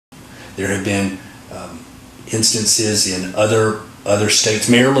There have been instances in other states.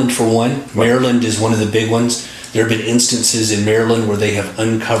 Maryland, for one. Maryland is one of the big ones. There have been instances in Maryland where they have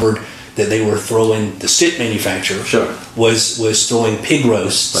uncovered that they were throwing, the Stent Manufacturer was throwing pig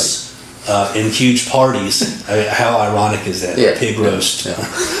roasts in huge parties. I mean, how ironic is that? Yeah. Pig roast. Yeah.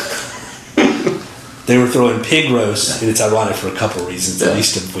 They were throwing pig roast, and it's ironic for a couple of reasons, the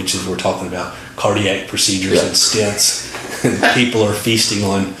least of which is we're talking about cardiac procedures and stents, and people are feasting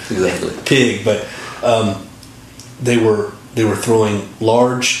on pig. But they were throwing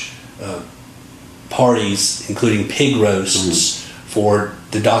large parties, including pig roasts, for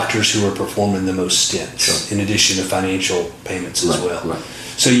the doctors who are performing the most stents, in addition to financial payments as well. Right.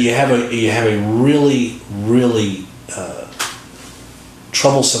 So you have a really, really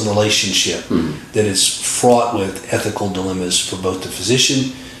troublesome relationship that is fraught with ethical dilemmas for both the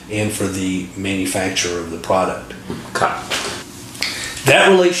physician and for the manufacturer of the product. That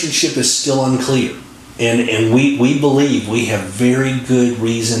relationship is still unclear, and we believe, we have very good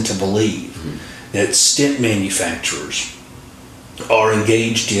reason to believe that stent manufacturers are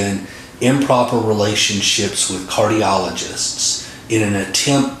engaged in improper relationships with cardiologists in an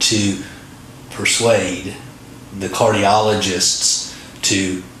attempt to persuade the cardiologists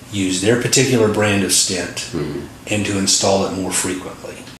to use their particular brand of stent and to install it more frequently.